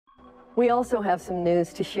We also have some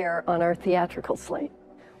news to share on our theatrical slate.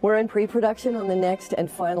 We're in pre-production on the next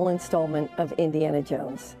and final installment of Indiana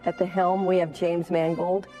Jones. At the helm, we have James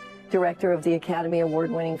Mangold, director of the Academy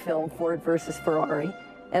Award-winning film Ford vs. Ferrari.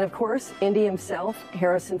 And of course, Indy himself,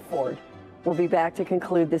 Harrison Ford, will be back to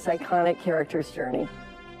conclude this iconic character's journey.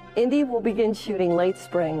 Indy will begin shooting late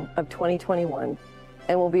spring of 2021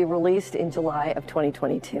 and will be released in July of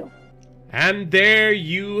 2022. And there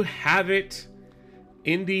you have it.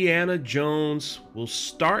 Indiana Jones will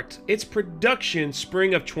start its production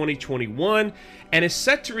spring of 2021 and is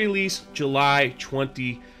set to release July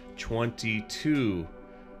 2022.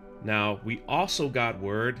 Now, we also got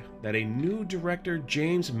word that a new director,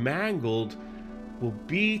 James Mangold, will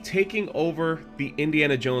be taking over the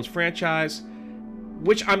Indiana Jones franchise,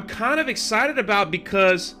 which I'm kind of excited about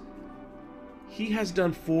because he has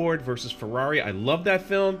done Ford versus Ferrari. I love that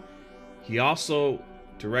film. He also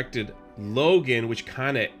directed Logan, which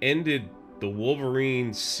kind of ended the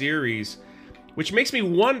Wolverine series, which makes me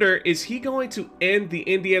wonder, is he going to end the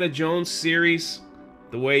Indiana Jones series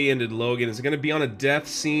the way he ended Logan? Is it going to be on a death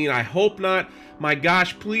scene? I hope not. My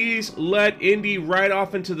gosh, please let Indy ride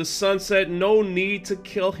off into the sunset. No need to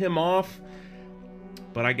kill him off.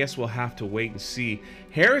 But I guess we'll have to wait and see.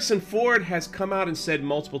 Harrison Ford has come out and said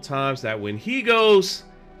multiple times that when he goes,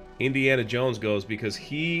 Indiana Jones goes, because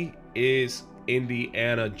he is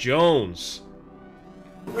Indiana Jones.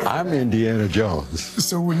 I'm Indiana Jones.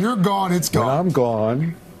 So when you're gone, it's gone. When I'm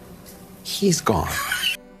gone, he's gone.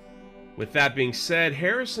 With that being said,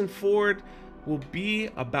 Harrison Ford will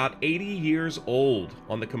be about 80 years old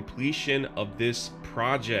on the completion of this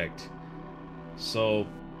project. So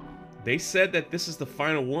they said that this is the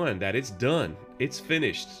final one, that it's done, it's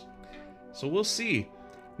finished. So we'll see.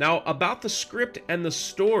 Now, about the script and the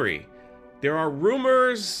story, there are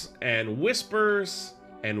rumors and whispers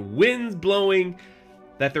and winds blowing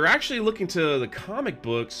that they're actually looking to the comic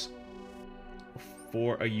books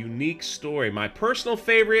for a unique story. My personal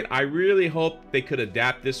favorite, I really hope they could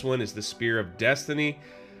adapt this one, is The Spear of Destiny.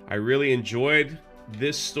 I really enjoyed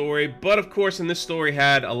this story, but of course in this story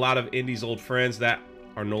had a lot of Indy's old friends that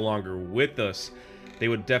are no longer with us. They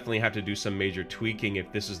would definitely have to do some major tweaking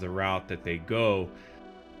if this is the route that they go.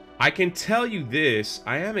 I can tell you this,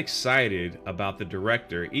 I am excited about the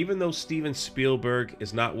director. Even though Steven Spielberg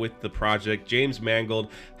is not with the project, James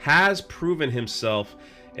Mangold has proven himself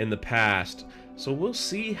in the past. So we'll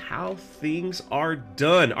see how things are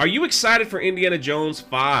done. Are you excited for Indiana Jones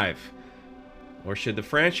 5? Or should the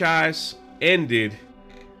franchise ended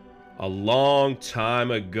a long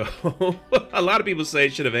time ago? A lot of people say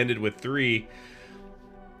it should have ended with 3,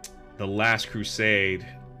 The Last Crusade.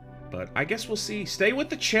 But I guess we'll see. Stay with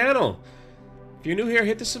the channel. If you're new here,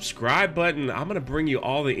 hit the subscribe button. I'm going to bring you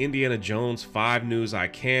all the Indiana Jones 5 news I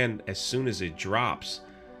can as soon as it drops.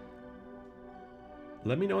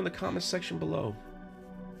 Let me know in the comments section below.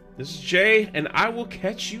 This is Jay, and I will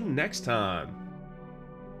catch you next time.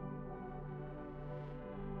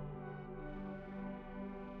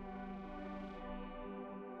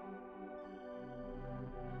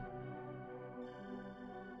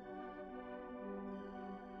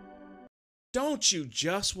 Don't you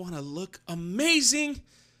just want to look amazing?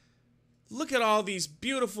 Look at all these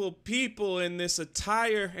beautiful people in this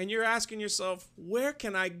attire, and you're asking yourself, where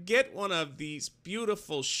can I get one of these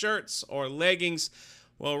beautiful shirts or leggings?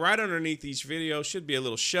 Well, right underneath each video should be a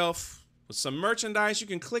little shelf with some merchandise. You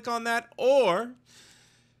can click on that, or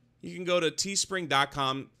you can go to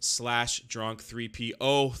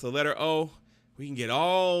teespring.com/drunk3PO, the letter O. We can get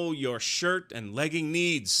all your shirt and legging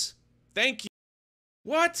needs. Thank you.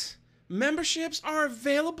 What? Memberships are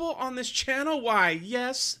available on this channel? Why,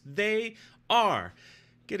 yes, they are.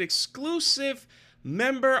 Get exclusive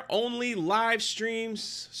member-only live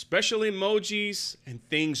streams, special emojis, and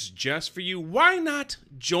things just for you. Why not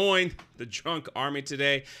join the Drunk Army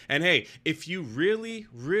today? And hey, if you really,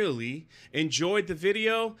 really enjoyed the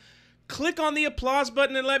video, click on the applause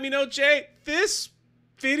button and let me know, Jay, this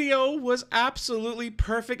video was absolutely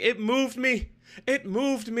perfect. It moved me. It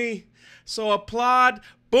moved me. So applaud.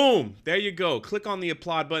 Boom, there you go. Click on the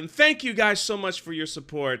applaud button. Thank you guys so much for your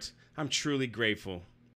support. I'm truly grateful.